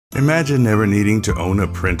Imagine never needing to own a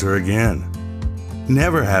printer again.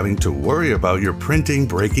 Never having to worry about your printing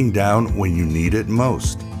breaking down when you need it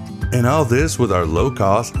most. And all this with our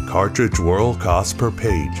low-cost Cartridge World cost per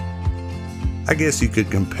page. I guess you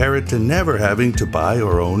could compare it to never having to buy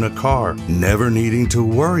or own a car, never needing to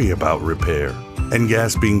worry about repair, and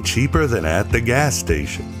gas being cheaper than at the gas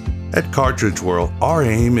station. At Cartridge World, our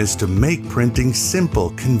aim is to make printing simple,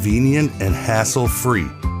 convenient, and hassle-free,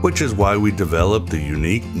 which is why we developed the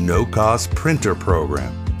unique no-cost printer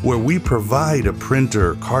program, where we provide a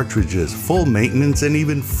printer, cartridges, full maintenance, and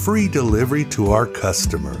even free delivery to our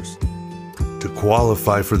customers. To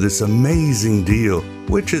qualify for this amazing deal,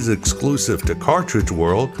 which is exclusive to Cartridge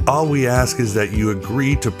World, all we ask is that you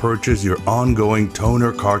agree to purchase your ongoing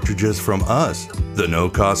toner cartridges from us. The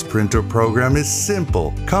no-cost printer program is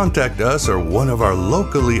simple. Contact us or one of our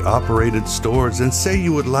locally operated stores and say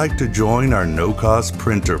you would like to join our no-cost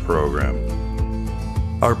printer program.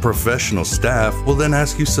 Our professional staff will then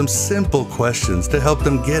ask you some simple questions to help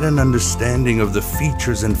them get an understanding of the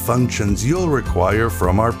features and functions you'll require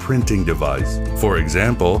from our printing device. For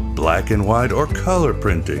example, black and white or color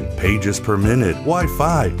printing, pages per minute,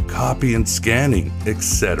 Wi-Fi, copy and scanning,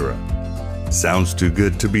 etc. Sounds too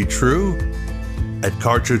good to be true? At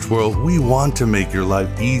Cartridge World, we want to make your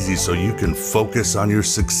life easy so you can focus on your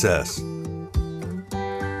success.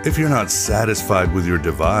 If you're not satisfied with your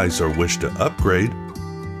device or wish to upgrade,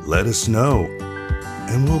 let us know,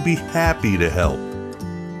 and we'll be happy to help.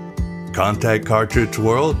 Contact Cartridge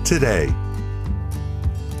World today.